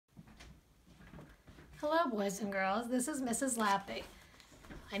Hello, boys and girls. This is Mrs. Lappi.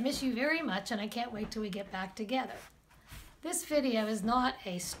 I miss you very much, and I can't wait till we get back together. This video is not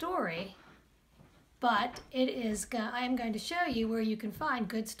a story, but I am going to show you where you can find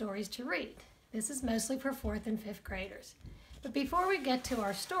good stories to read. This is mostly for 4th and 5th graders. But before we get to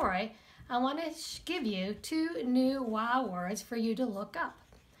our story, I want to give you 2 new wow words for you to look up.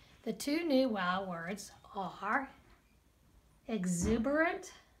 The 2 new wow words are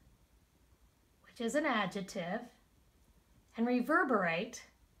exuberant, which is an adjective, and reverberate,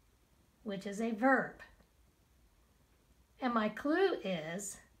 which is a verb. And my clue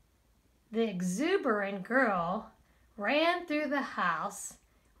is, the exuberant girl ran through the house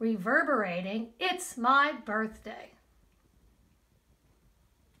reverberating, "It's my birthday."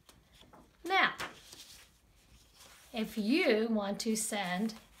 Now, if you want to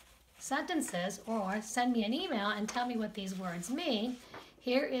send sentences or send me an email and tell me what these words mean,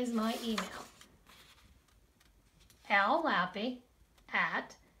 here is my email.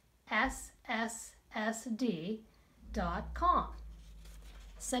 lappi@sssd.com.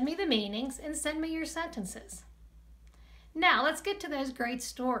 Send me the meanings and send me your sentences. Now let's get to those great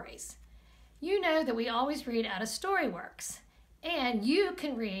stories. You know that we always read out of Storyworks, and you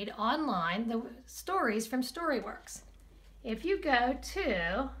can read online the stories from Storyworks. If you go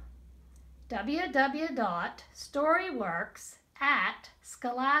to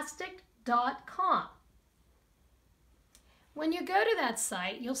www.storyworks@scholastic.com, when you go to that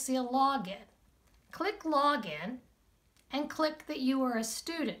site, you'll see a login. Click login and click that you are a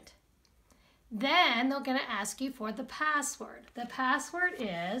student. Then they're going to ask you for the password. The password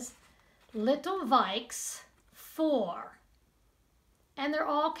is Little Vikes 4, and they're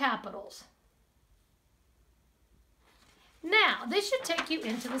all capitals. Now, this should take you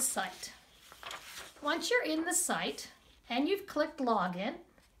into the site. Once you're in the site and you've clicked login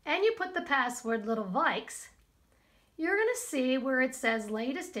and you put the password Little Vikes, you're going to see where it says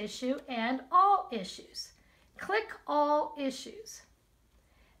latest issue and all issues. Click all issues.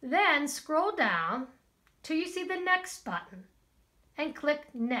 Then scroll down till you see the next button and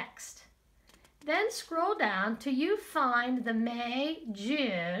click next. Then scroll down till you find the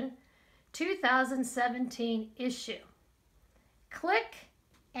May-June 2017 issue. Click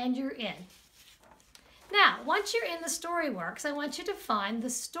and you're in. Now, once you're in the Storyworks, I want you to find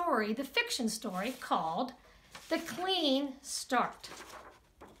the story, the fiction story called The Clean Start.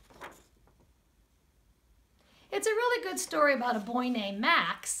 It's a really good story about a boy named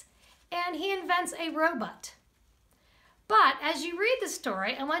Max, and he invents a robot. But as you read the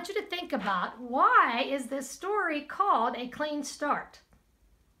story, I want you to think about, why is this story called A Clean Start?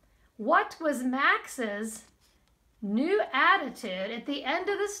 What was Max's new attitude at the end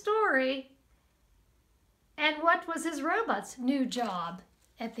of the story, and what was his robot's new job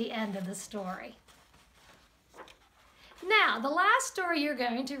at the end of the story? Now, the last story you're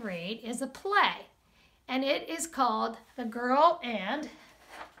going to read is a play, and it is called The Girl and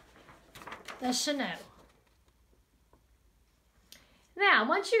the Chenot. Now,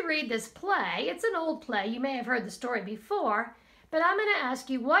 once you read this play, it's an old play, you may have heard the story before, but I'm going to ask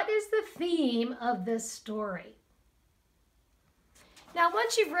you, what is the theme of this story? Now,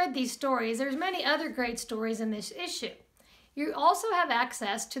 once you've read these stories, there's many other great stories in this issue. You also have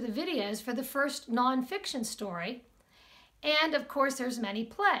access to the videos for the first nonfiction story, and of course there's many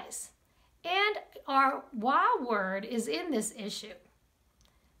plays. And our wow word is in this issue.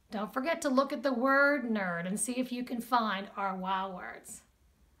 Don't forget to look at the word nerd and see if you can find our wow words.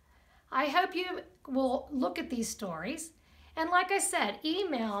 I hope you will look at these stories. And like I said,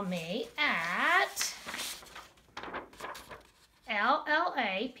 email me at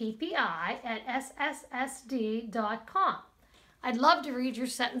lappi@sssd.com. I'd love to read your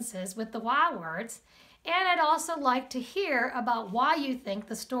sentences with the wow words, and I'd also like to hear about why you think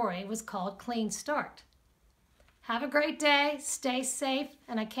the story was called Clean Start. Have a great day, stay safe,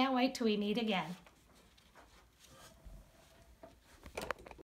 and I can't wait till we meet again.